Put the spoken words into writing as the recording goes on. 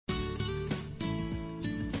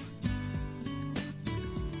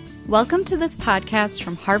Welcome to this podcast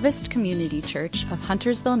from Harvest Community Church of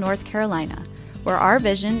Huntersville, North Carolina, where our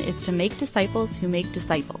vision is to make disciples who make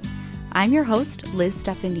disciples. I'm your host, Liz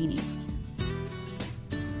Stefanini.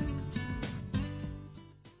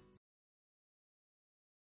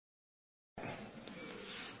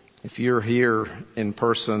 If you're here in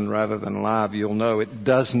person rather than live, you'll know it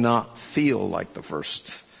does not feel like the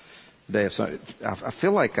first day. So I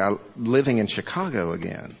feel like I'm living in Chicago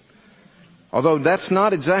again. Although that's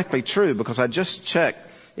not exactly true, because I just checked.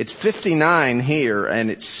 It's 59 here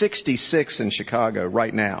and it's 66 in Chicago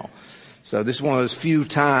right now. So this is one of those few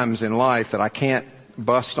times in life that I can't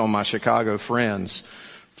bust on my Chicago friends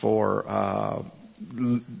for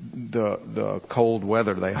the cold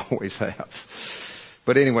weather they always have.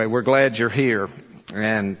 But anyway, we're glad you're here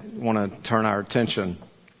and want to turn our attention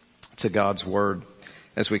to God's Word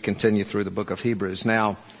as we continue through the book of Hebrews.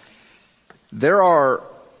 Now, there are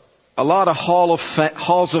a lot of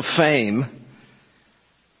halls of fame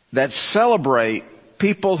that celebrate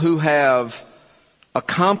people who have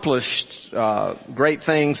accomplished great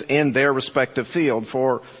things in their respective field.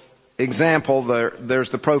 For example,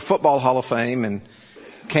 there's the Pro Football Hall of Fame in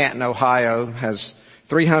Canton, Ohio, has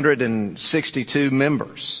 362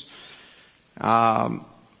 members. The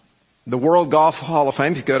World Golf Hall of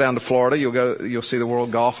Fame, if you go down to Florida, you'll see the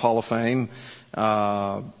World Golf Hall of Fame,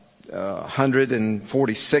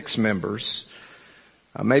 146 members.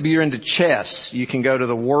 Maybe you're into chess. You can go to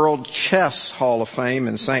the World Chess Hall of Fame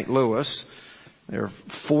in St. Louis. There are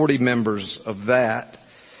 40 members of that.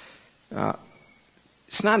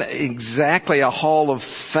 It's not exactly a hall of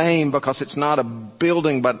fame because it's not a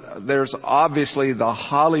building, but there's obviously the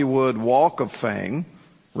Hollywood Walk of Fame,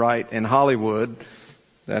 right, in Hollywood,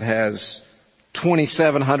 that has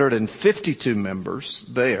 2,752 members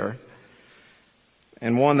there.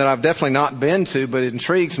 And one that I've definitely not been to, but it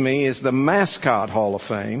intrigues me, is the Mascot Hall of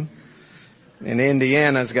Fame. In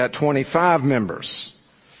Indiana, it's got 25 members.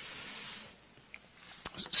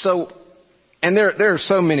 So, and there are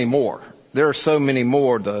so many more. There are so many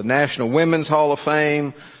more. The National Women's Hall of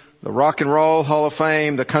Fame, the Rock and Roll Hall of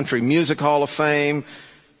Fame, the Country Music Hall of Fame,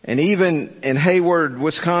 and even in Hayward,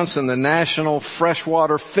 Wisconsin, the National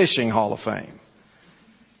Freshwater Fishing Hall of Fame.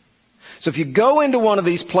 So if you go into one of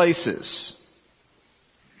these places,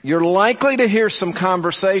 you're likely to hear some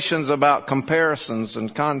conversations about comparisons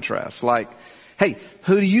and contrasts. Like, hey,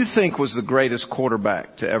 who do you think was the greatest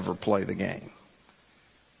quarterback to ever play the game?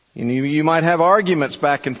 You might have arguments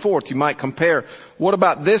back and forth. You might compare, what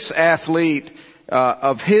about this athlete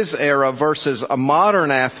of his era versus a modern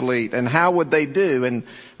athlete, and how would they do? And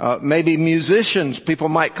maybe musicians, people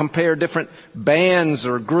might compare different bands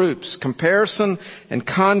or groups. Comparison and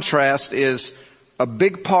contrast is a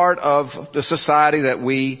big part of the society that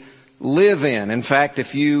we live in. In fact,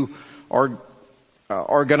 if you are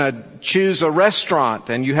going to choose a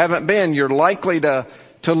restaurant and you haven't been, you're likely to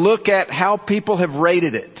look at how people have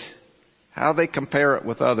rated it, how they compare it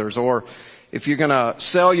with others. Or if you're going to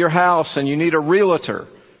sell your house and you need a realtor,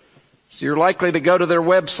 so you're likely to go to their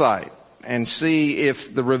website and see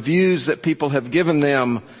if the reviews that people have given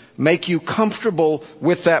them make you comfortable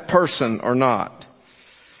with that person or not.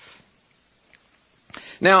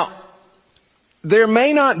 Now, there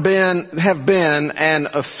may not have been an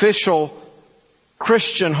official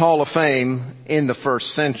Christian Hall of Fame in the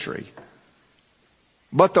first century.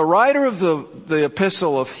 But the writer of the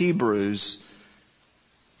Epistle of Hebrews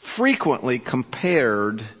frequently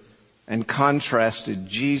compared and contrasted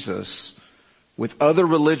Jesus with other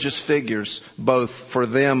religious figures, both for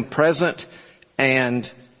them present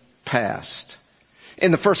and past.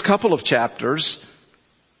 In the first couple of chapters,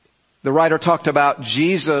 the writer talked about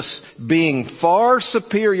Jesus being far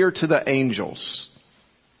superior to the angels.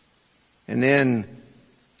 And then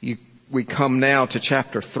we come now to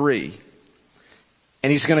chapter 3.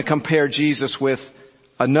 And he's going to compare Jesus with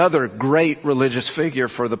another great religious figure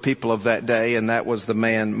for the people of that day, and that was the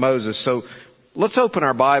man Moses. So let's open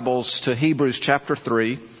our Bibles to Hebrews chapter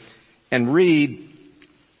 3 and read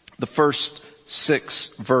the first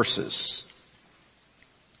 6 verses.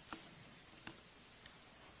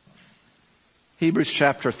 Hebrews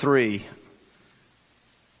chapter 3.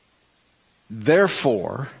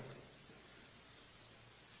 Therefore,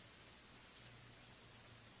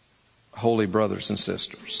 holy brothers and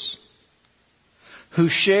sisters, who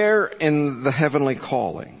share in the heavenly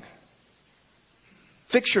calling,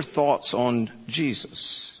 fix your thoughts on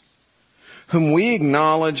Jesus, whom we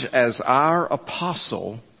acknowledge as our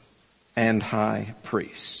apostle and high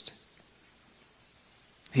priest.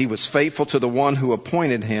 He was faithful to the one who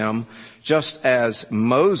appointed him, just as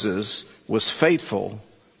Moses was faithful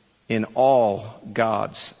in all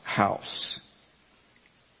God's house.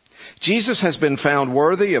 Jesus has been found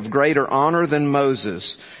worthy of greater honor than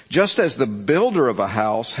Moses, just as the builder of a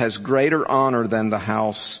house has greater honor than the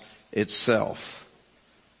house itself.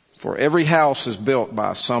 For every house is built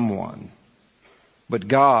by someone, but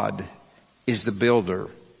God is the builder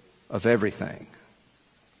of everything.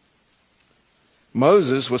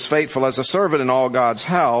 Moses was faithful as a servant in all God's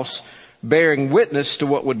house, bearing witness to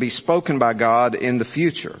what would be spoken by God in the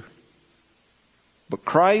future. But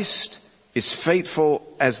Christ is faithful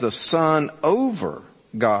as the Son over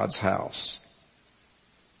God's house.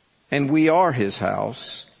 And we are His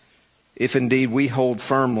house, if indeed we hold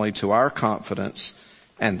firmly to our confidence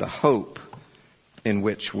and the hope in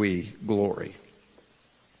which we glory.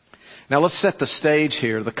 Now let's set the stage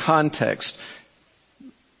here, the context.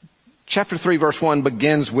 Chapter 3, verse 1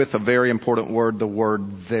 begins with a very important word, the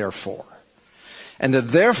word therefore. And the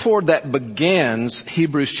therefore that begins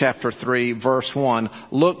Hebrews chapter 3, verse 1,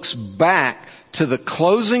 looks back to the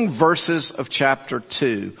closing verses of chapter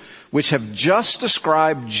 2, which have just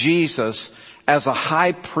described Jesus as a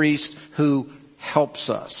high priest who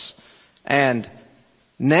helps us. And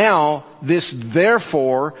now this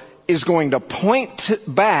therefore is going to point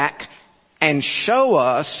back and show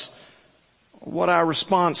us what our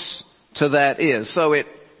response to that is. So it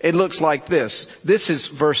looks like this. This is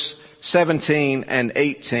verse 17 and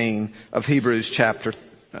 18 of Hebrews chapter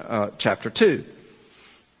 2.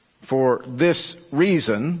 For this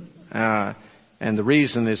reason, and the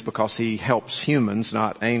reason is because He helps humans,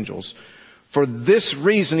 not angels. For this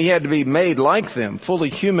reason He had to be made like them, fully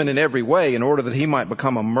human in every way, in order that He might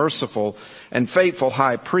become a merciful and faithful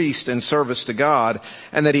high priest in service to God,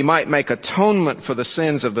 and that He might make atonement for the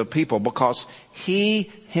sins of the people, because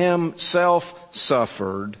He Himself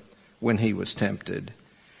suffered when He was tempted.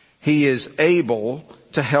 He is able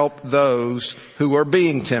to help those who are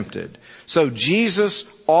being tempted. So Jesus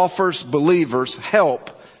offers believers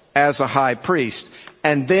help as a high priest.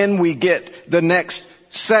 And then we get the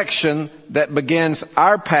next section that begins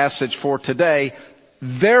our passage for today.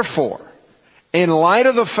 Therefore, in light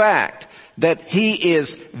of the fact that He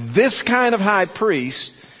is this kind of high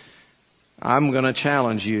priest, I'm going to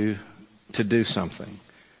challenge you to do something.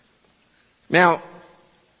 Now,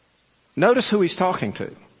 notice who He's talking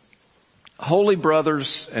to. Holy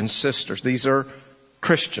brothers and sisters. These are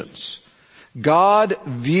Christians. God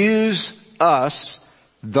views us,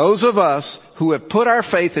 those of us who have put our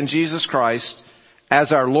faith in Jesus Christ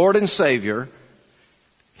as our Lord and Savior.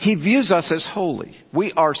 He views us as holy.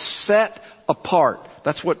 We are set apart.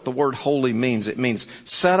 That's what the word holy means. It means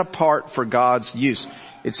set apart for God's use.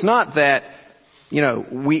 It's not that,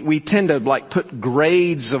 we tend to put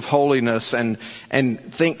grades of holiness and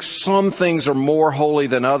think some things are more holy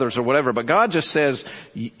than others or whatever. But God just says,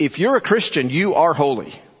 if you're a Christian, you are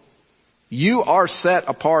holy. You are set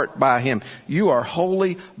apart by Him. You are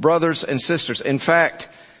holy brothers and sisters. In fact,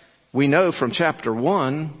 we know from chapter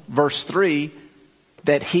 1, verse 3,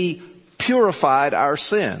 that He purified our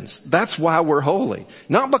sins. That's why we're holy.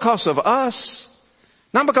 Not because of us,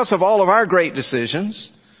 not because of all of our great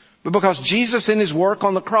decisions, but because Jesus in His work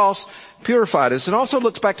on the cross purified us. It also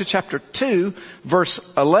looks back to chapter 2,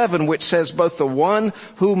 verse 11, which says both the one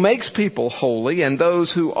who makes people holy and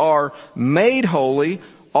those who are made holy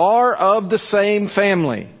are of the same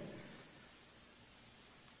family.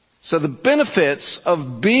 So the benefits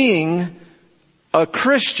of being a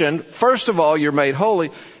Christian, first of all, you're made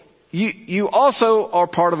holy. You also are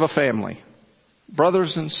part of a family.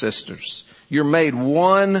 Brothers and sisters. You're made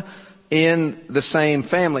one in the same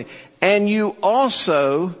family. And you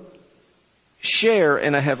also share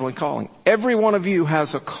in a heavenly calling. Every one of you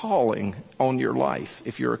has a calling on your life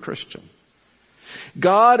if you're a Christian.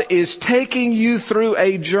 God is taking you through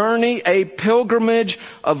a journey, a pilgrimage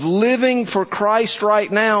of living for Christ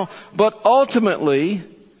right now. But ultimately,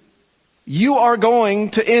 you are going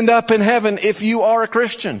to end up in heaven if you are a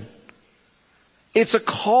Christian. It's a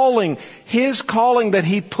calling. His calling that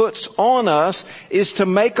He puts on us is to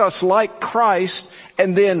make us like Christ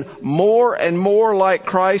and then more and more like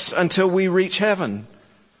Christ until we reach heaven.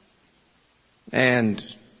 And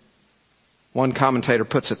one commentator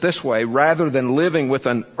puts it this way: rather than living with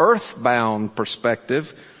an earthbound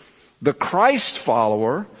perspective, the Christ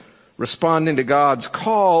follower, responding to God's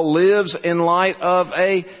call, lives in light of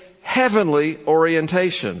a heavenly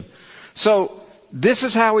orientation. So, this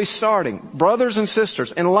is how He's starting. Brothers and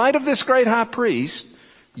sisters, in light of this great high priest,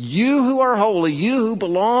 you who are holy, you who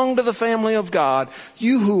belong to the family of God,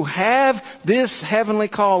 you who have this heavenly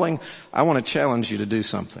calling, I want to challenge you to do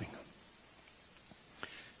something.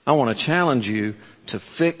 I want to challenge you to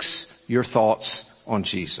fix your thoughts on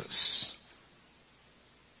Jesus.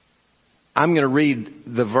 I'm going to read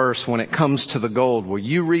the verse when it comes to the gold. Will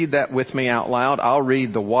you read that with me out loud? I'll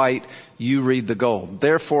read the white, you read the gold.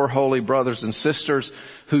 Therefore, holy brothers and sisters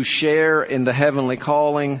who share in the heavenly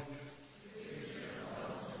calling,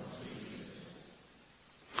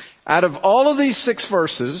 out of all of these 6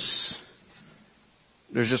 verses,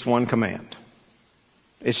 there's just one command.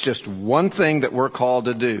 It's just one thing that we're called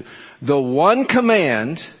to do. The one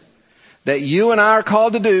command that you and I are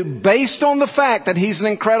called to do, based on the fact that He's an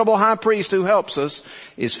incredible high priest who helps us,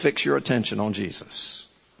 is fix your attention on Jesus.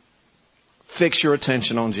 Fix your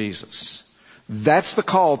attention on Jesus. That's the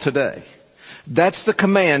call today. That's the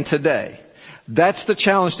command today. That's the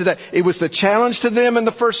challenge today. It was the challenge to them in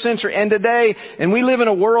the first century and today, and we live in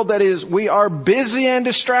a world that is, we are busy and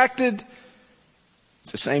distracted.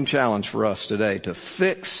 It's the same challenge for us today, to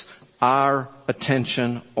fix our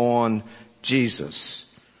attention on Jesus.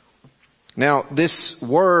 Now, this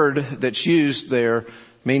word that's used there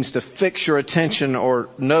means to fix your attention or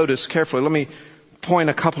notice carefully. Let me point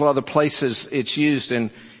a couple other places it's used. And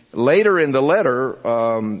later in the letter,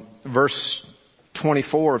 verse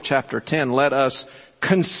 24 of chapter 10, let us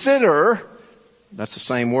consider, that's the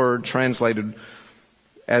same word translated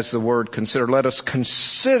as the word consider. Let us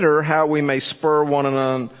consider how we may spur one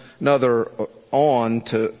another on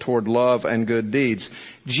toward love and good deeds.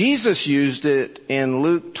 Jesus used it in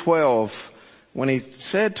Luke 12 when He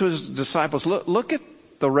said to His disciples, look at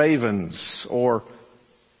the ravens, or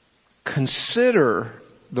consider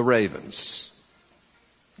the ravens.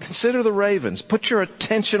 Consider the ravens. Put your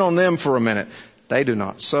attention on them for a minute. They do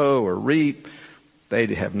not sow or reap. They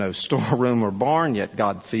have no storeroom or barn, yet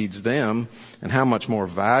God feeds them. And how much more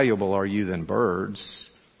valuable are you than birds?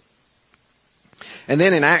 And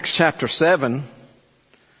then in Acts chapter 7,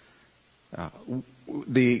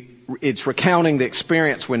 it's recounting the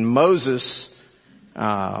experience when Moses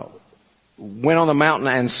went on the mountain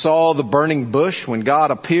and saw the burning bush when God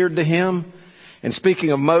appeared to him. And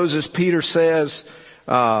speaking of Moses, Peter says,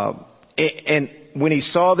 and when he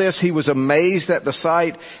saw this, he was amazed at the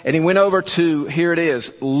sight, and he went over to, here it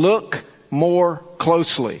is, look more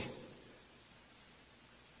closely.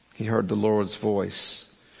 He heard the Lord's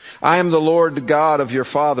voice. I am the Lord, the God of your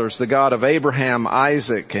fathers, the God of Abraham,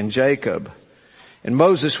 Isaac, and Jacob. And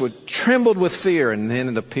Moses trembled with fear, and then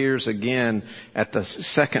it appears again at the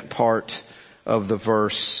second part of the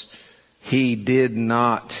verse. He did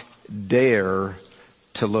not dare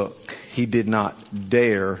to look. He did not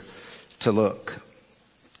dare to look.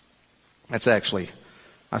 That's actually,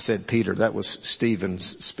 I said Peter, that was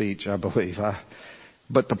Stephen's speech, I believe.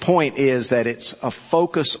 But the point is that it's a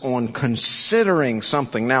focus on considering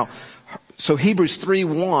something. Now, so Hebrews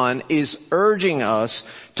 3:1 is urging us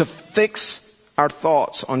to fix our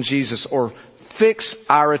thoughts on Jesus, or fix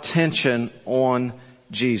our attention on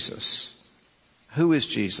Jesus. Who is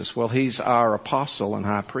Jesus? Well, He's our apostle and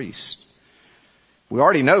high priest. We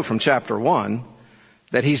already know from chapter 1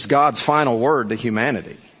 that He's God's final word to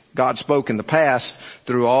humanity. God spoke in the past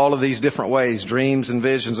through all of these different ways, dreams and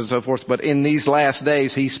visions and so forth. But in these last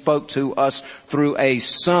days, He spoke to us through a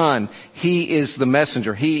Son. He is the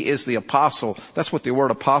messenger. He is the apostle. That's what the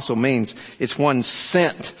word apostle means. It's one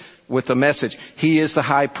sent with a message. He is the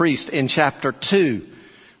high priest. In chapter 2,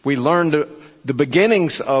 we learned the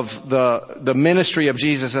beginnings of the ministry of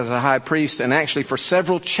Jesus as a high priest. And actually for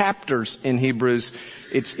several chapters in Hebrews,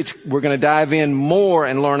 we're going to dive in more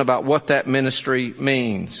and learn about what that ministry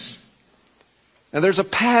means. Now there's a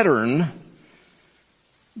pattern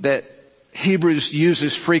that Hebrews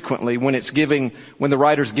uses frequently when the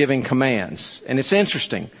writer's giving commands. And it's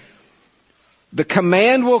interesting. The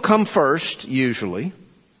command will come first, usually,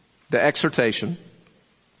 the exhortation.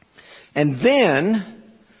 And then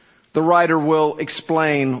the writer will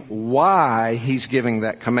explain why he's giving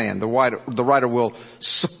that command. The writer will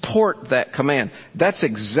support that command. That's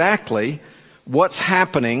exactly what's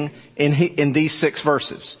happening in these 6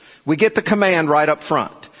 verses. We get the command right up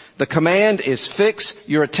front. The command is fix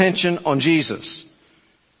your attention on Jesus.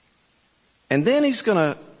 And then he's going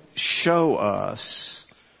to show us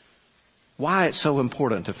why it's so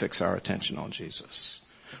important to fix our attention on Jesus.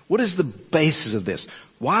 What is the basis of this?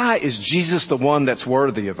 Why is Jesus the one that's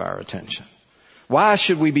worthy of our attention? Why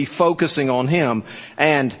should we be focusing on Him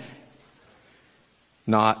and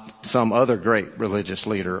not some other great religious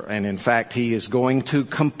leader? And in fact, he is going to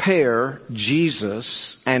compare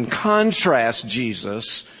Jesus and contrast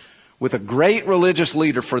Jesus with a great religious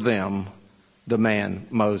leader for them, the man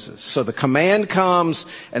Moses. So the command comes,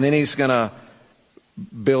 and then he's going to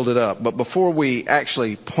build it up. But before we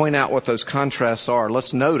actually point out what those contrasts are,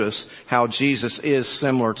 let's notice how Jesus is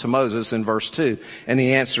similar to Moses in verse 2. And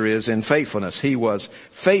the answer is in faithfulness. He was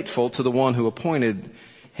faithful to the one who appointed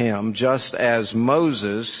him, just as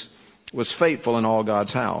Moses was faithful in all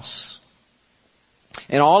God's house.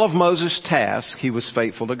 In all of Moses' tasks, he was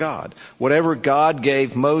faithful to God. Whatever God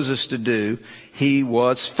gave Moses to do, he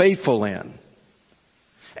was faithful in.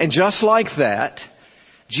 And just like that,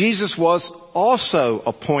 Jesus was also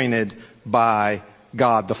appointed by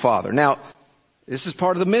God the Father. Now, this is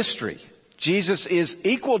part of the mystery. Jesus is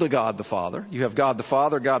equal to God the Father. You have God the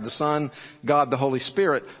Father, God the Son, God the Holy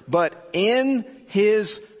Spirit. But in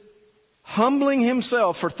his humbling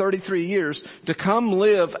himself for 33 years to come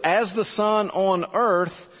live as the Son on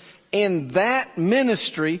earth, in that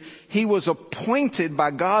ministry, he was appointed by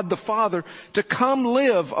God the Father to come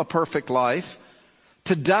live a perfect life,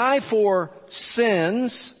 to die for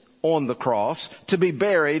sins on the cross, to be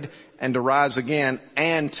buried and to rise again,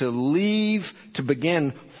 and to leave, to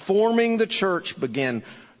begin forming the church, begin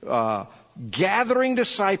gathering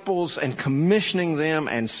disciples and commissioning them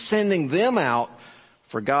and sending them out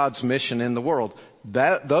for God's mission in the world.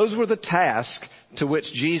 Those were the tasks to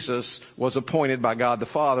which Jesus was appointed by God the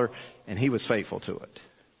Father, and he was faithful to it.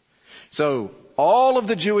 So all of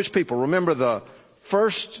the Jewish people, remember the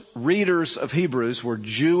first readers of Hebrews were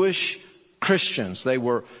Jewish Christians. They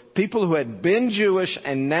were people who had been Jewish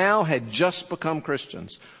and now had just become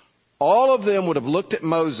Christians. All of them would have looked at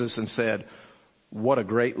Moses and said, what a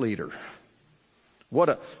great leader. What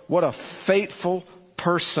a faithful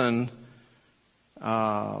person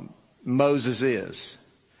Moses is.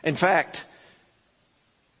 In fact,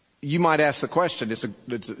 you might ask the question,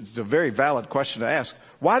 it's a very valid question to ask.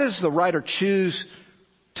 Why does the writer choose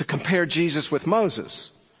to compare Jesus with Moses?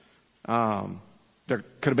 There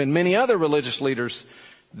could have been many other religious leaders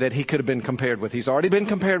that he could have been compared with. He's already been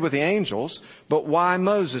compared with the angels, but why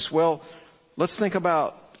Moses? Well, let's think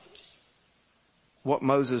about what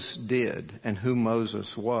Moses did and who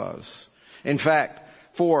Moses was. In fact,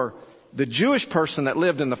 for the Jewish person that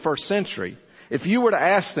lived in the first century, if you were to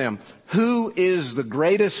ask them, who is the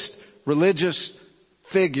greatest religious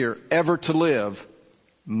figure ever to live,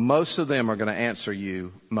 most of them are going to answer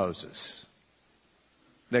you, Moses.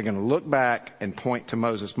 They're going to look back and point to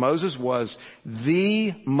Moses. Moses was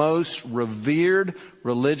the most revered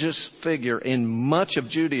religious figure in much of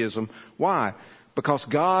Judaism. Why? Because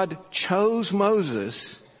God chose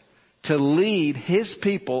Moses to lead his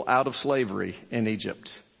people out of slavery in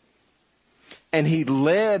Egypt. And he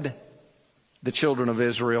led the children of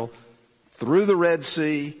Israel through the Red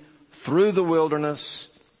Sea, through the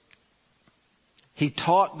wilderness. He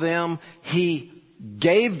taught them. He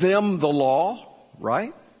gave them the law,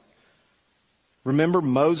 right? Remember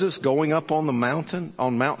Moses going up on the mountain,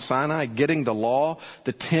 on Mount Sinai, getting the law,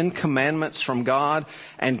 the 10 commandments from God,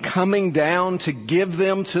 and coming down to give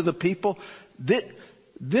them to the people?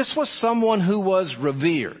 This was someone who was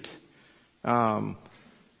revered. I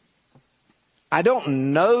don't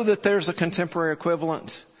know that there's a contemporary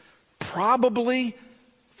equivalent. Probably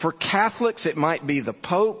for Catholics, it might be the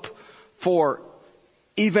Pope. For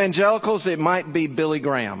evangelicals, it might be Billy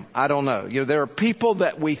Graham. I don't know. There are people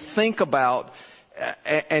that we think about,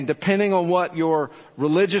 and depending on what your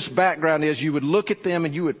religious background is, you would look at them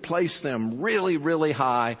and you would place them really, really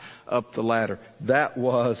high up the ladder. That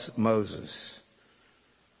was Moses.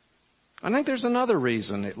 I think there's another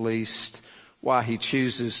reason, at least, why he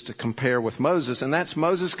chooses to compare with Moses, and that's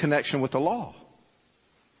Moses' connection with the law.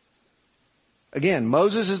 Again,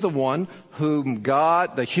 Moses is the one whom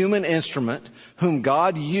God, the human instrument, whom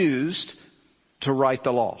God used to write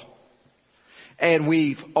the law. And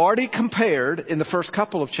we've already compared in the first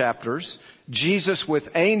couple of chapters Jesus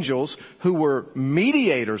with angels who were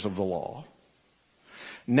mediators of the law.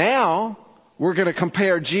 Now we're going to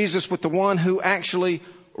compare Jesus with the one who actually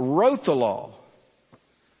wrote the law.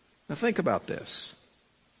 Now think about this.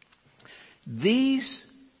 These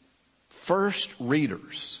first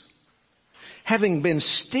readers, having been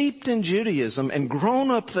steeped in Judaism and grown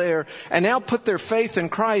up there and now put their faith in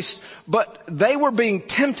Christ, but they were being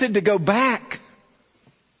tempted to go back.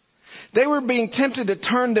 They were being tempted to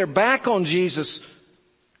turn their back on Jesus.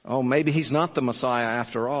 Oh, maybe he's not the Messiah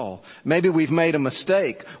after all. Maybe we've made a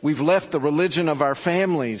mistake. We've left the religion of our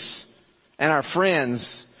families and our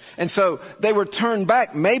friends. And so they were turned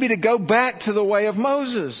back, maybe to go back to the way of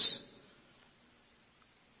Moses.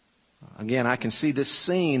 Again, I can see this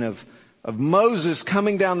scene of Moses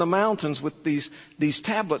coming down the mountains with these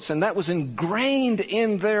tablets, and that was ingrained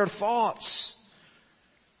in their thoughts.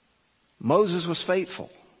 Moses was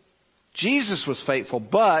faithful. Jesus was faithful,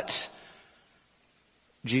 but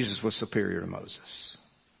Jesus was superior to Moses.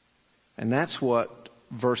 And that's what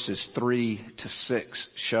verses 3 to 6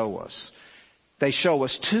 show us. They show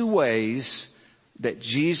us two ways that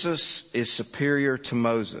Jesus is superior to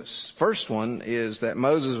Moses. First one is that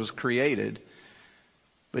Moses was created,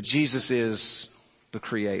 but Jesus is the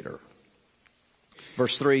creator.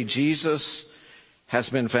 Verse 3, Jesus has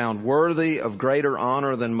been found worthy of greater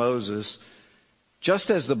honor than Moses, just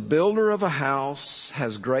as the builder of a house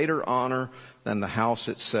has greater honor than the house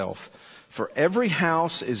itself. For every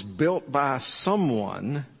house is built by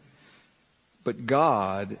someone, but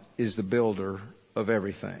God is the builder of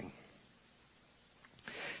everything.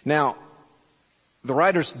 Now, the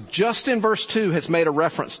writer's just in verse 2 has made a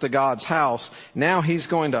reference to God's house. Now he's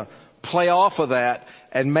going to play off of that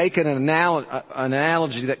and make an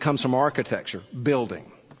analogy that comes from architecture,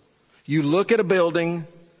 building. You look at a building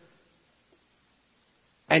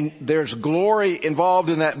and there's glory involved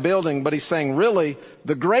in that building, but he's saying really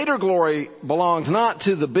the greater glory belongs not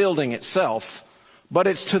to the building itself, but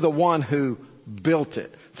it's to the one who built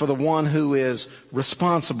it, for the one who is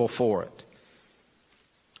responsible for it.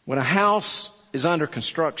 When a house is under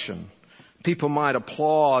construction, people might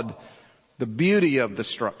applaud the beauty of the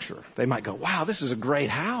structure. They might go, wow, this is a great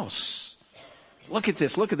house. Look at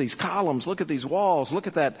this. Look at these columns. Look at these walls. Look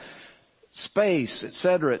at that space,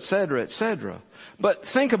 etc., etc., etc. But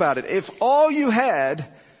think about it. If all you had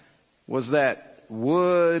was that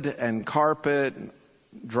wood and carpet,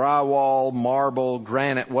 drywall, marble,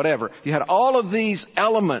 granite, whatever, you had all of these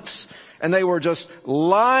elements and they were just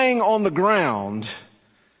lying on the ground,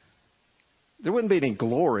 there wouldn't be any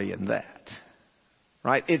glory in that,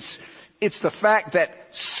 right? It's the fact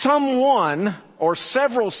that someone or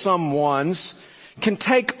several someones can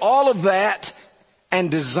take all of that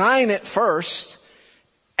and design it first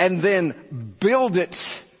and then build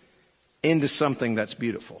it into something that's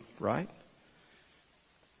beautiful, right?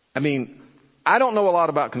 I mean, I don't know a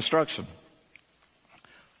lot about construction,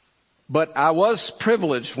 but I was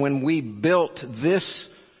privileged when we built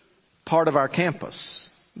this part of our campus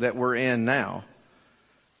that we're in now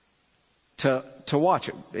to watch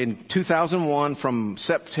it. In 2001, from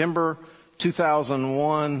September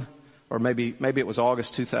 2001, or maybe it was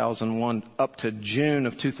August 2001 up to June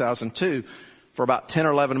of 2002, for about 10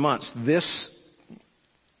 or 11 months, this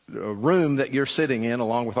room that you're sitting in,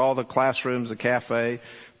 along with all the classrooms, the cafe,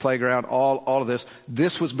 playground, all of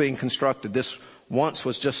this was being constructed. This once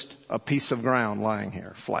was just a piece of ground lying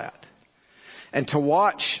here, flat. And to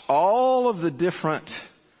watch all of the different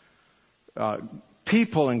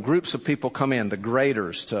people and groups of people come in, the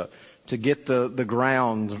graders to get the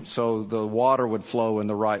ground so the water would flow in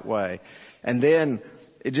the right way. And then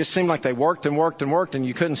it just seemed like they worked and worked and worked and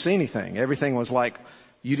you couldn't see anything. Everything was like,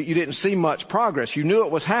 you didn't see much progress. You knew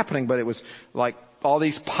it was happening, but it was like all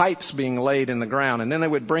these pipes being laid in the ground. And then they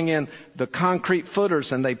would bring in the concrete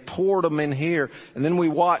footers and they poured them in here. And then we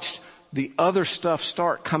watched the other stuff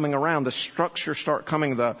start coming around, the structure start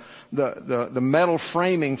coming, the metal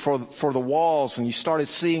framing for the walls, and you started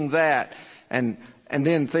seeing that. And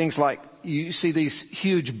then things like, you see these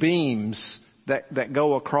huge beams that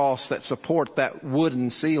go across that support that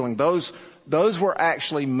wooden ceiling. Those were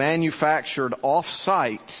actually manufactured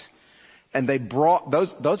off-site, and they brought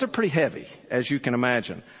those are pretty heavy, as you can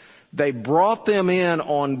imagine. They brought them in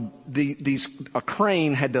on a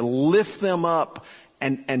crane had to lift them up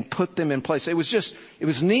and put them in place. It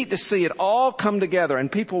was neat to see it all come together.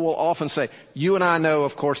 And people will often say, you and I know,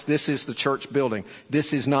 of course, this is the church building.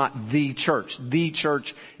 This is not the church. The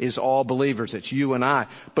church is all believers. It's you and I.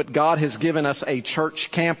 But God has given us a church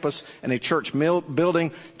campus and a church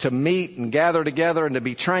building to meet and gather together and to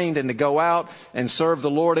be trained and to go out and serve the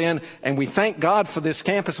Lord in. And we thank God for this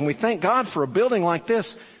campus and we thank God for a building like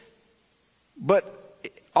this. But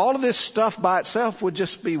all of this stuff by itself would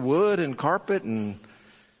just be wood and carpet and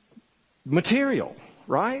material,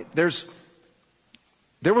 right? There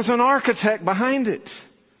was an architect behind it.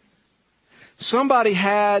 Somebody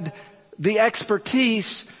had the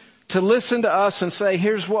expertise to listen to us and say,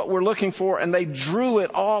 here's what we're looking for. And they drew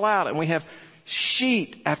it all out. And we have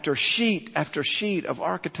sheet after sheet after sheet of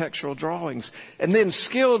architectural drawings. And then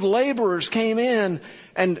skilled laborers came in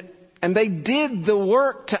and they did the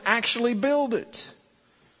work to actually build it.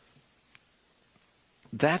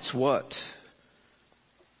 That's what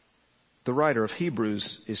the writer of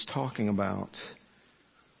Hebrews is talking about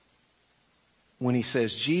when he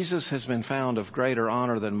says Jesus has been found of greater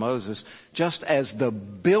honor than Moses, just as the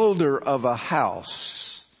builder of a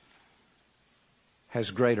house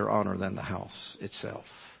has greater honor than the house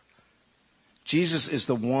itself. Jesus is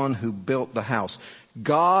the one who built the house.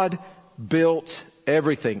 God built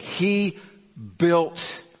everything. He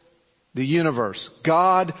built the universe.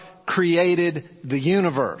 God created the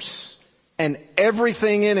universe and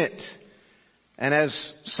everything in it. And as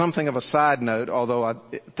something of a side note, although I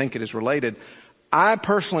think it is related, I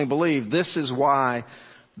personally believe this is why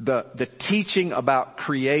the teaching about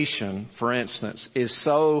creation, for instance, is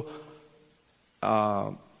so,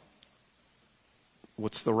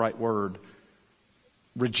 what's the right word?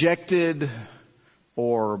 Rejected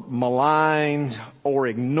or maligned or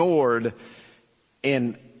ignored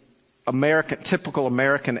in typical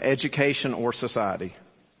American education or society.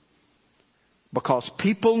 Because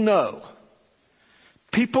people know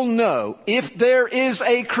if there is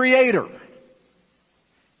a creator,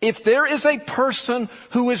 if there is a person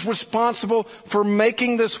who is responsible for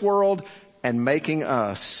making this world and making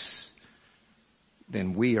us,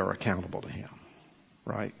 then we are accountable to him,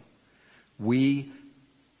 right? We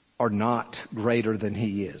are not greater than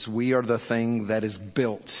he is. We are the thing that is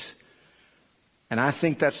built. And I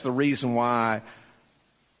think that's the reason why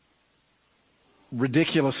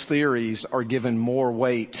ridiculous theories are given more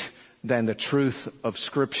weight than the truth of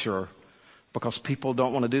Scripture, because people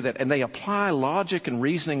don't want to do that. And they apply logic and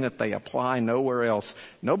reasoning that they apply nowhere else.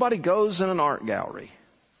 Nobody goes in an art gallery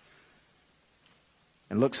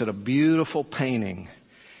and looks at a beautiful painting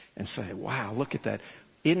and say, wow, look at that.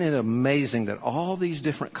 Isn't it amazing that all these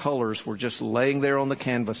different colors were just laying there on the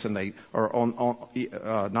canvas, and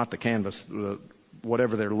not the canvas,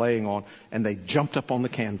 whatever they're laying on, and they jumped up on the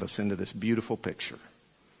canvas into this beautiful picture.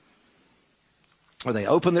 Or they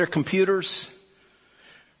open their computers,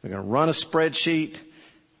 they're going to run a spreadsheet,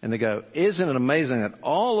 and they go, isn't it amazing that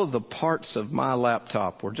all of the parts of my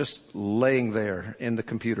laptop were just laying there in the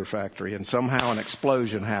computer factory, and somehow an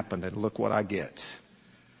explosion happened, and look what I get.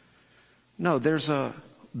 No,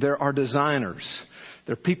 there are designers.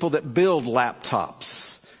 There are people that build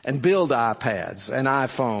laptops and build iPads and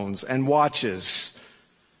iPhones and watches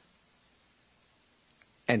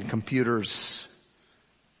and computers.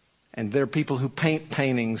 And there are people who paint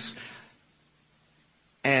paintings,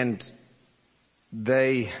 and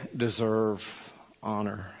they deserve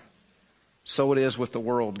honor. So it is with the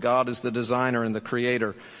world. God is the designer and the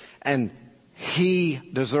creator, and he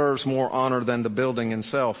deserves more honor than the building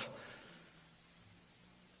itself.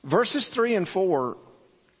 Verses 3 and 4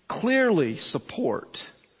 clearly support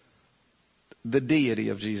the deity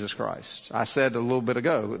of Jesus Christ. I said a little bit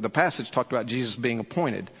ago, the passage talked about Jesus being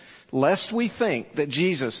appointed. Lest we think that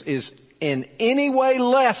Jesus is in any way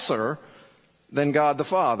lesser than God the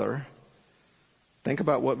Father, think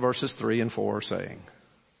about what verses 3 and 4 are saying.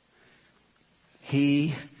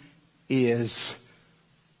 He is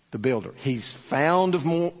the builder. He's found of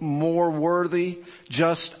more worthy,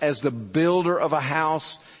 just as the builder of a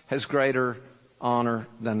house has greater honor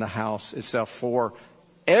than the house itself. For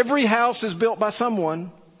every house is built by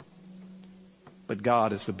someone, but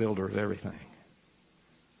God is the builder of everything.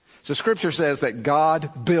 So Scripture says that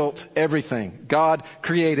God built everything. God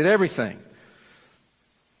created everything.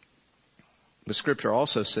 The Scripture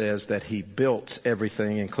also says that he built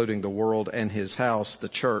everything, including the world and his house, the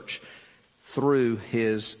church, through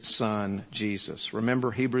his Son, Jesus.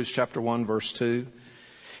 Remember Hebrews chapter 1, verse 2?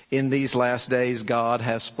 In these last days, God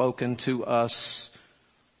has spoken to us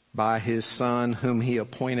by his Son, whom he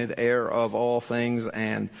appointed heir of all things,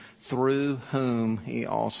 and through whom he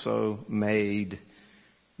also made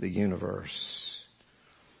the universe.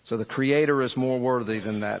 So the Creator is more worthy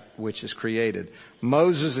than that which is created.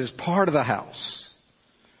 Moses is part of the house.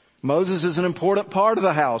 Moses is an important part of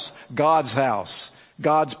the house, God's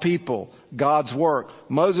people, God's work.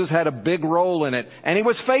 Moses had a big role in it, and he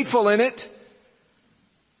was faithful in it.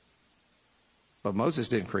 But Moses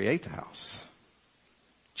didn't create the house.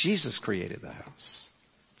 Jesus created the house.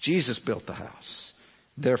 Jesus built the house.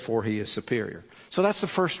 Therefore, he is superior. So that's the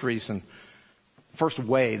first reason, first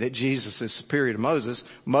way that Jesus is superior to Moses.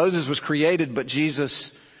 Moses was created, but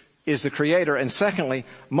Jesus is the creator. And secondly,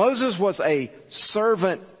 Moses was a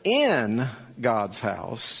servant in God's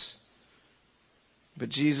house, but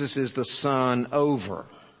Jesus is the son over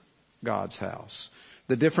God's house.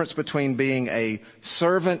 The difference between being a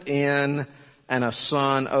servant in and a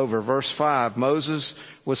son over. Verse 5, Moses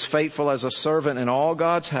was faithful as a servant in all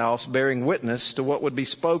God's house, bearing witness to what would be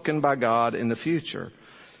spoken by God in the future.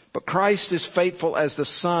 But Christ is faithful as the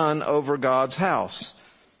son over God's house.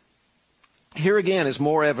 Here again is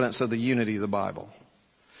more evidence of the unity of the Bible.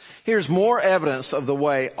 Here's more evidence of the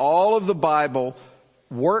way all of the Bible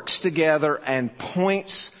works together and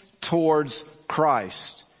points towards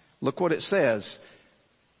Christ. Look what it says.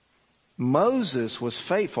 Moses was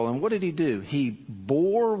faithful, and what did he do? He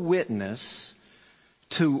bore witness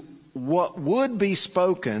to what would be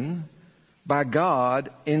spoken by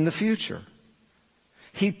God in the future.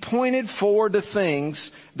 He pointed forward to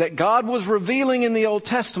things that God was revealing in the Old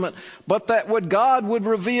Testament, but that what God would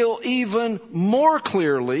reveal even more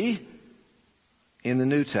clearly in the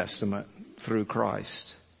New Testament through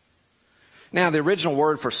Christ. Now, the original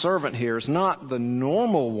word for servant here is not the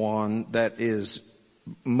normal one that is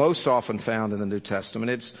most often found in the New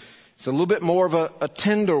Testament. It's a little bit more of a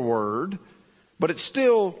tender word, but it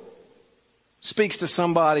still speaks to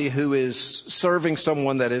somebody who is serving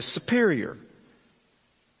someone that is superior.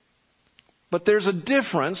 But there's a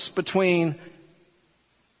difference between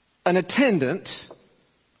an attendant,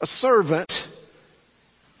 a servant,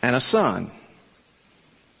 and a son.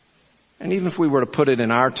 And even if we were to put it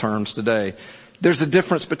in our terms today, there's a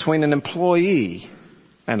difference between an employee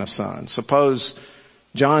and a son. Suppose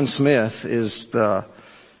John Smith is the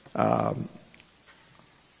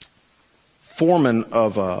foreman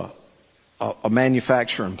of a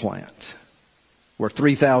manufacturing plant where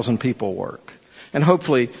 3,000 people work. And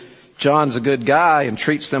hopefully John's a good guy and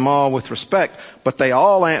treats them all with respect, but they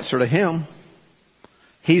all answer to him.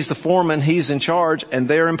 He's the foreman, he's in charge, and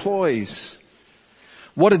they're employees.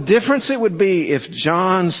 What a difference it would be if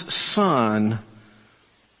John's son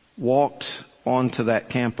walked onto that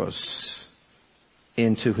campus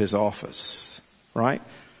into his office, right?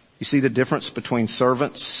 You see the difference between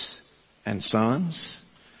servants and sons?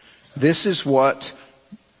 This is what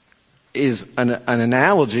is an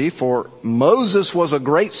analogy for Moses was a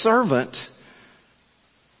great servant,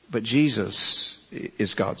 but Jesus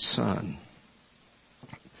is God's son.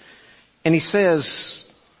 And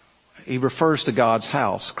he refers to God's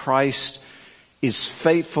house. Christ is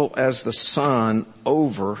faithful as the son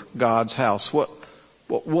over God's house.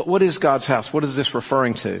 What is God's house? What is this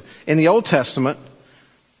referring to? In the Old Testament,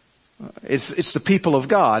 it's the people of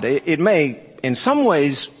God. It may, in some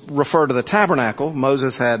ways, refer to the tabernacle.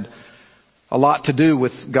 Moses had a lot to do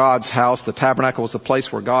with God's house. The tabernacle was the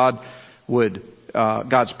place where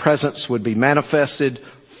God's presence would be manifested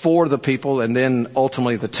for the people, and then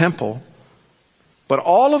ultimately the temple. But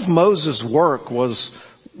all of Moses' work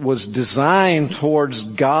was designed towards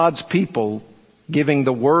God's people, giving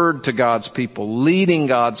the word to God's people, leading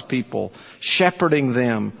God's people, shepherding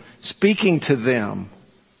them, speaking to them,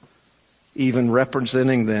 even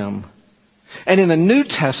representing them. And in the New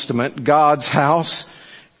Testament, God's house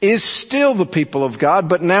is still the people of God,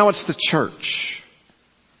 but now it's the church.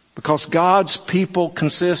 Because God's people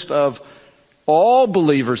consist of all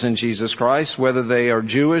believers in Jesus Christ, whether they are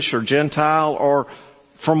Jewish or Gentile or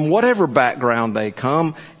from whatever background they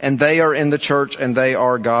come, and they are in the church and they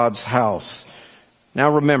are God's house.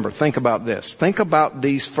 Now remember, think about this. Think about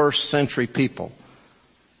these first century people.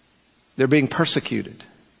 They're being persecuted.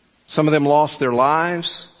 Some of them lost their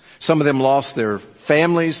lives. Some of them lost their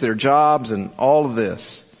families, their jobs, and all of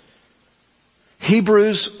this.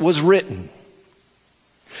 Hebrews was written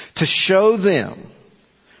to show them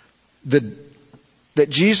that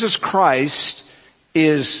Jesus Christ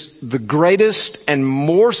is the greatest and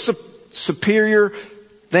more superior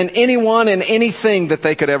than anyone and anything that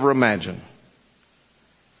they could ever imagine.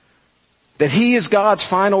 That He is God's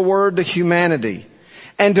final word to humanity.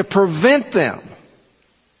 And to prevent them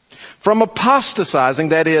from apostatizing,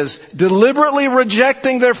 that is, deliberately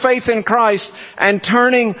rejecting their faith in Christ and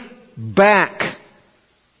turning back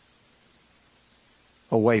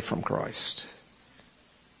away from Christ.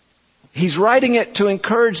 He's writing it to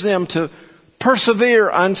encourage them to persevere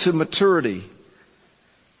unto maturity.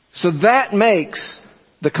 So that makes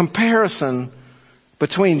the comparison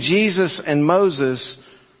between Jesus and Moses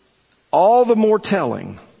all the more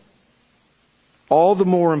telling, all the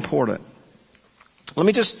more important. Let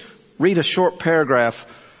me just read a short paragraph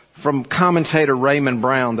from commentator Raymond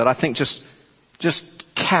Brown that I think just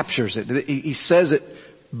captures it. He says it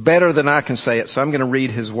better than I can say it, so I'm going to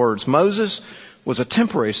read his words. Moses was a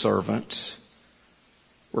temporary servant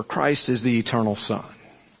where Christ is the eternal Son.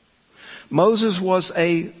 Moses was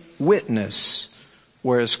a witness,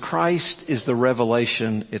 whereas Christ is the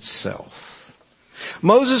revelation itself.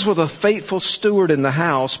 Moses was a faithful steward in the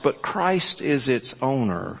house, but Christ is its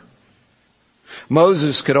owner.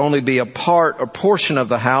 Moses could only be a portion of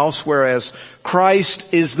the house, whereas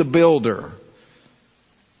Christ is the builder.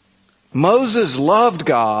 Moses loved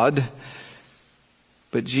God,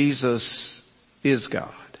 but Jesus is God.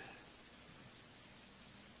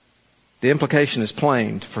 The implication is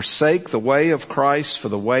plain. To forsake the way of Christ for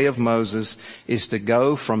the way of Moses is to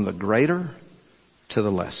go from the greater to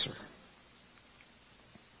the lesser.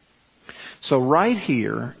 So right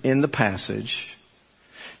here in the passage,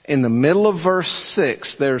 in the middle of verse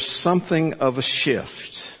 6, there's something of a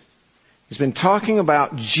shift. He's been talking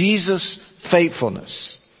about Jesus'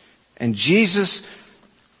 faithfulness and Jesus'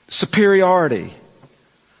 superiority.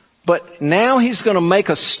 But now he's going to make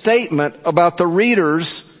a statement about the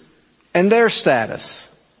readers and their status.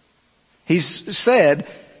 He's said,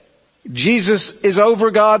 Jesus is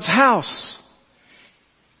over God's house.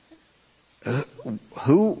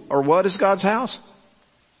 Who or what is God's house?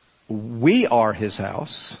 We are His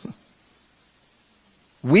house.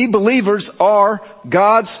 We believers are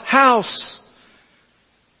God's house.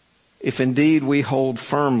 If indeed we hold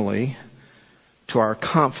firmly to our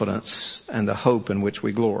confidence and the hope in which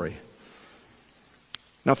we glory.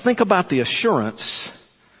 Now think about the assurance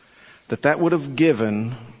that would have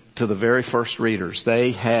given to the very first readers.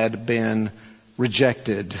 They had been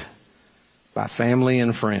rejected by family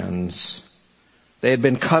and friends. They had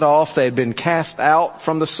been cut off. They had been cast out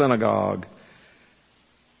from the synagogue.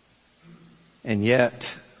 And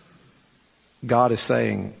yet, God is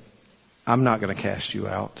saying, I'm not going to cast you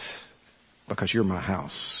out because you're my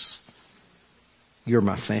house. You're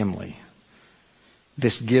my family.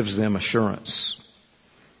 This gives them assurance.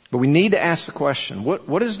 But we need to ask the question,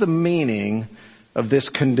 what is the meaning of this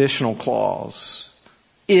conditional clause?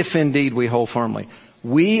 If indeed we hold firmly.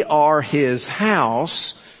 We are His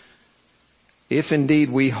house if indeed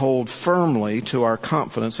we hold firmly to our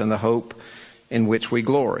confidence and the hope in which we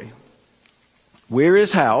glory. We're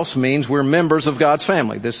His house means we're members of God's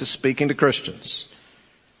family. This is speaking to Christians.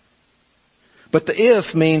 But the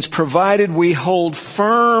if means provided we hold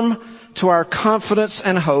firm to our confidence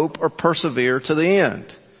and hope or persevere to the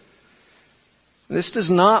end. This does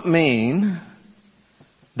not mean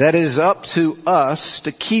that it is up to us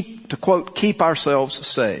to quote, keep ourselves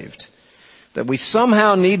saved. That we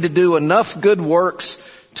somehow need to do enough good works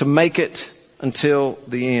to make it until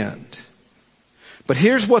the end. But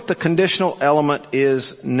here's what the conditional element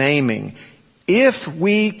is naming. If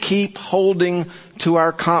we keep holding to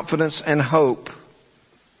our confidence and hope,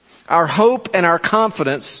 our hope and our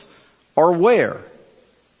confidence are where?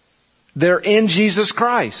 They're in Jesus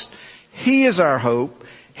Christ. He is our hope.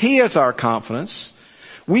 He is our confidence.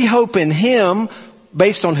 We hope in Him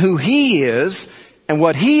based on who He is and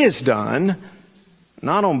what He has done,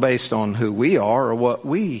 not based on who we are or what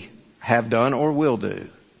we have done or will do.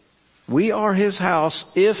 We are His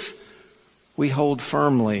house if we hold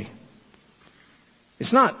firmly.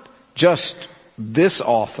 It's not just this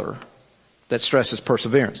author that stresses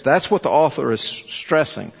perseverance. That's what the author is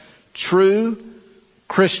stressing. True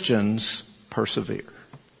Christians persevere.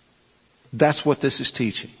 That's what this is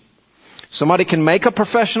teaching. Somebody can make a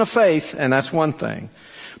profession of faith, and that's one thing.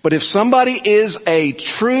 But if somebody is a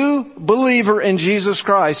true believer in Jesus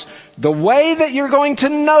Christ, the way that you're going to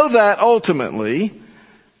know that ultimately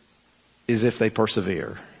is if they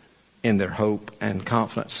persevere in their hope and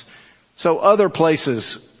confidence. So other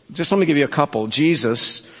places, just let me give you a couple.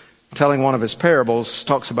 Jesus, telling one of His parables,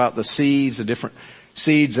 talks about the seeds, the different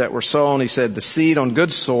seeds that were sown. He said, the seed on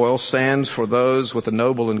good soil stands for those with a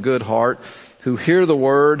noble and good heart who hear the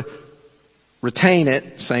word, retain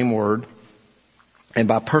it, same word, and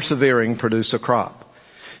by persevering produce a crop.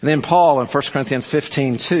 And then Paul in 1 Corinthians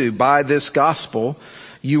 15:2, by this gospel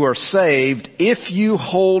you are saved if you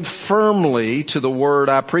hold firmly to the word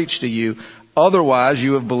I preach to you. Otherwise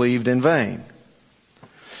you have believed in vain.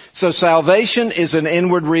 So salvation is an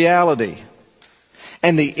inward reality.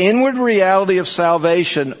 And the inward reality of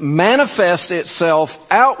salvation manifests itself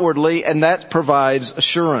outwardly, and that provides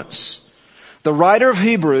assurance. The writer of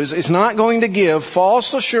Hebrews is not going to give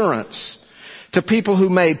false assurance to people who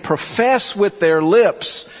may profess with their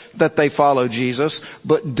lips that they follow Jesus,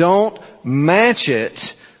 but don't match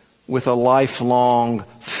it with a lifelong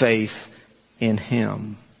faith in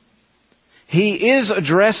Him. He is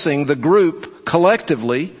addressing the group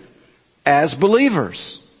collectively as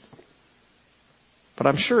believers. But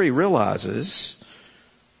I'm sure he realizes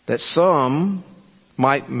that some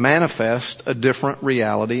might manifest a different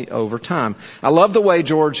reality over time. I love the way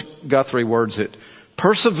George Guthrie words it.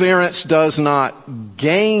 Perseverance does not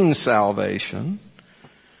gain salvation,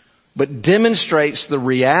 but demonstrates the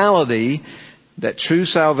reality that true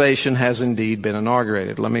salvation has indeed been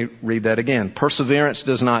inaugurated. Let me read that again. Perseverance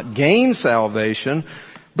does not gain salvation,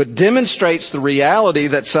 but demonstrates the reality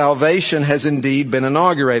that salvation has indeed been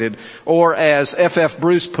inaugurated. Or as F.F.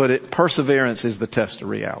 Bruce put it, perseverance is the test of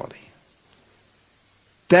reality.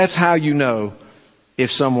 That's how you know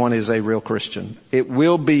if someone is a real Christian. It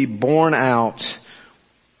will be borne out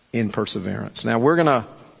in perseverance. Now we're going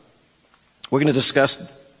to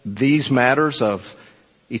discuss these matters of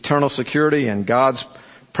eternal security and God's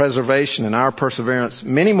preservation and our perseverance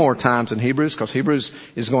many more times in Hebrews, because Hebrews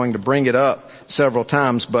is going to bring it up several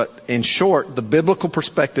times. But in short, the biblical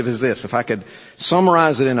perspective is this. If I could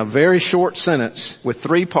summarize it in a very short sentence with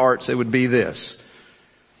 3 parts, it would be this.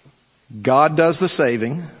 God does the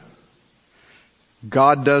saving.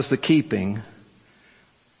 God does the keeping.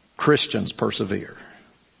 Christians persevere.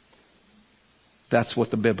 That's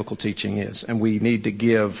what the biblical teaching is. And we need to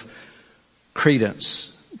give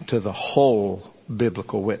credence to the whole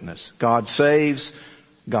biblical witness. God saves,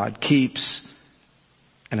 God keeps,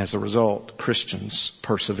 and as a result, Christians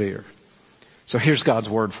persevere. So here's God's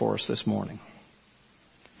word for us this morning.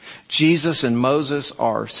 Jesus and Moses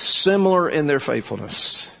are similar in their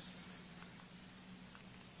faithfulness,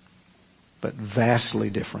 but vastly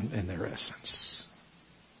different in their essence.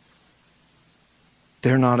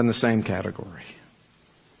 They're not in the same category.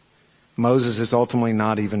 Moses is ultimately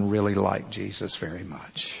not even really like Jesus very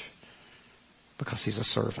much because he's a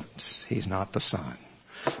servant. He's not the son.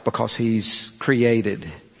 Because he's created,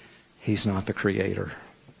 he's not the creator.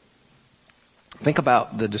 Think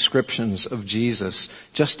about the descriptions of Jesus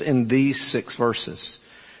just in these 6 verses.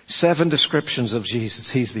 7 descriptions of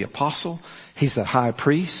Jesus. He's the apostle. He's the high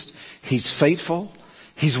priest. He's faithful.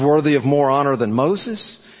 He's worthy of more honor than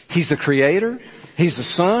Moses. He's the creator. He's the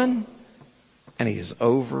son. And he is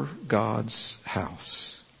over God's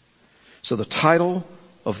house. So the title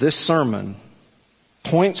of this sermon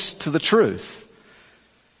points to the truth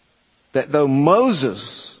that though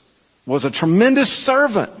Moses was a tremendous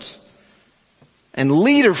servant and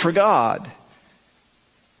leader for God,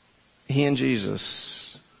 he and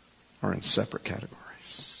Jesus are in separate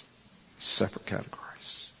categories. Separate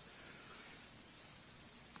categories.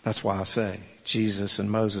 That's why I say Jesus and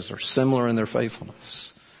Moses are similar in their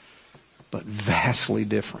faithfulness, but vastly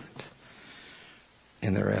different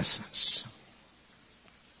in their essence.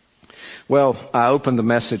 Well, I opened the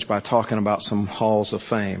message by talking about some halls of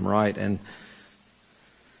fame, right? And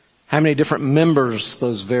how many different members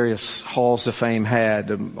those various halls of fame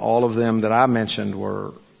had. All of them that I mentioned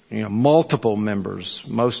were, multiple members,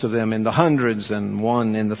 most of them in the hundreds and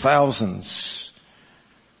one in the thousands.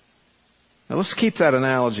 Now let's keep that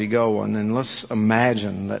analogy going and let's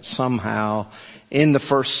imagine that somehow in the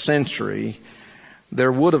first century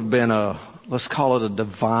there would have been let's call it a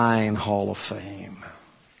divine hall of fame.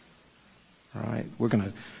 Right? We're going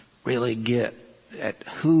to really get at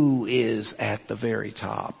who is at the very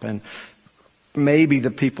top. And maybe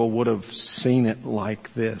the people would have seen it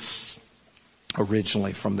like this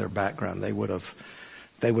originally from their background. They would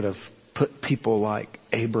have put people like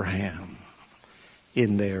Abraham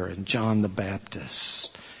in there and John the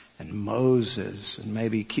Baptist and Moses, and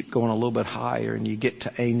maybe keep going a little bit higher and you get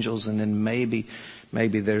to angels, and then maybe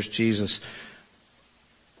there's Jesus.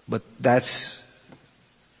 But that's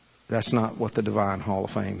not what the Divine Hall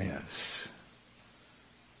of Fame is.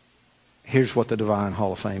 Here's what the Divine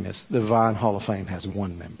Hall of Fame is. The Divine Hall of Fame has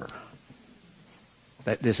one member.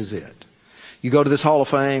 This is it. You go to this Hall of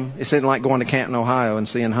Fame, it's not like going to Canton, Ohio and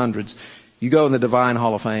seeing hundreds. You go in the Divine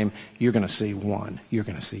Hall of Fame, you're going to see one. You're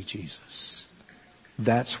going to see Jesus.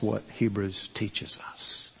 That's what Hebrews teaches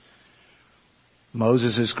us.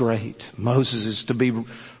 Moses is great. Moses is to be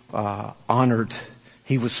honored.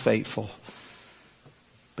 He was faithful.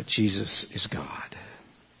 But Jesus is God.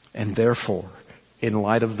 And therefore, in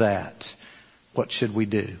light of that, what should we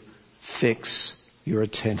do? Fix your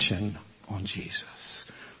attention on Jesus.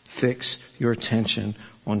 Fix your attention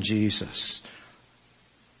on Jesus.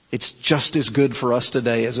 It's just as good for us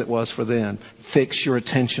today as it was for then. Fix your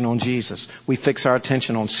attention on Jesus. We fix our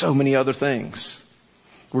attention on so many other things.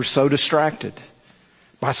 We're so distracted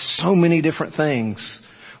by so many different things.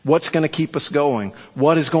 What's going to keep us going?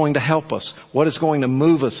 What is going to help us? What is going to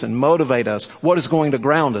move us and motivate us? What is going to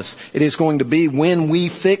ground us? It is going to be when we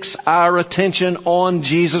fix our attention on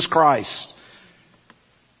Jesus Christ.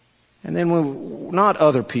 And then we're not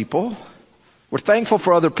other people. We're thankful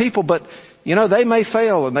for other people, but they may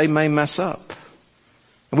fail and they may mess up.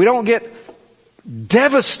 And we don't get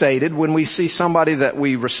devastated when we see somebody that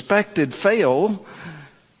we respected fail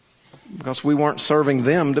because we weren't serving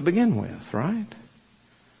them to begin with, right?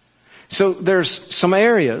 So there's some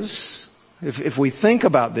areas, if we think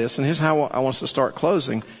about this, and here's how I want us to start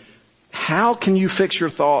closing. How can you fix your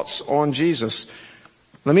thoughts on Jesus?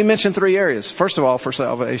 Let me mention 3 areas. First of all, for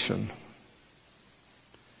salvation.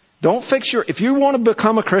 If you want to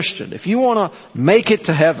become a Christian, if you want to make it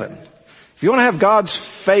to heaven, if you want to have God's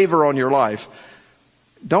favor on your life,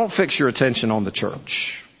 don't fix your attention on the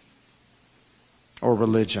church or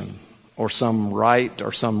religion or some rite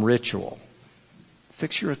or some ritual.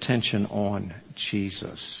 Fix your attention on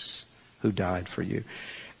Jesus who died for you.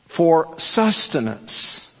 For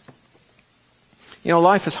sustenance.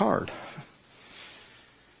 Life is hard.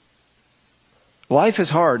 Life is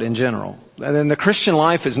hard in general. And then the Christian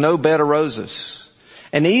life is no bed of roses.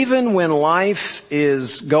 And even when life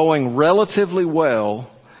is going relatively well,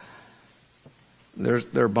 there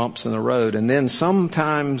are bumps in the road. And then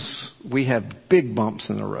sometimes we have big bumps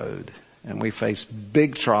in the road. And we face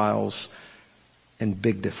big trials in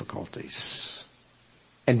big difficulties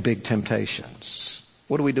and big temptations.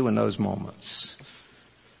 What do we do in those moments?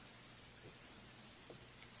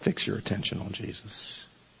 Fix your attention on Jesus.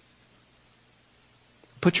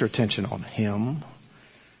 Put your attention on Him.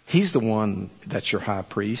 He's the one that's your high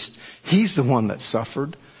priest. He's the one that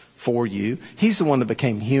suffered for you. He's the one that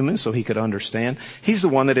became human so He could understand. He's the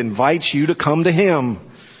one that invites you to come to Him.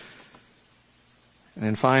 And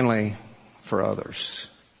then finally, for others.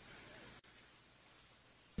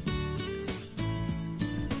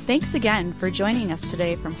 Thanks again for joining us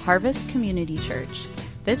today from Harvest Community Church.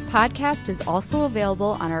 This podcast is also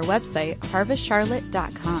available on our website,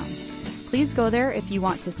 harvestcharlotte.com. Please go there if you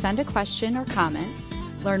want to send a question or comment,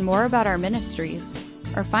 learn more about our ministries,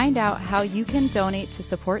 or find out how you can donate to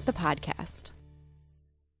support the podcast.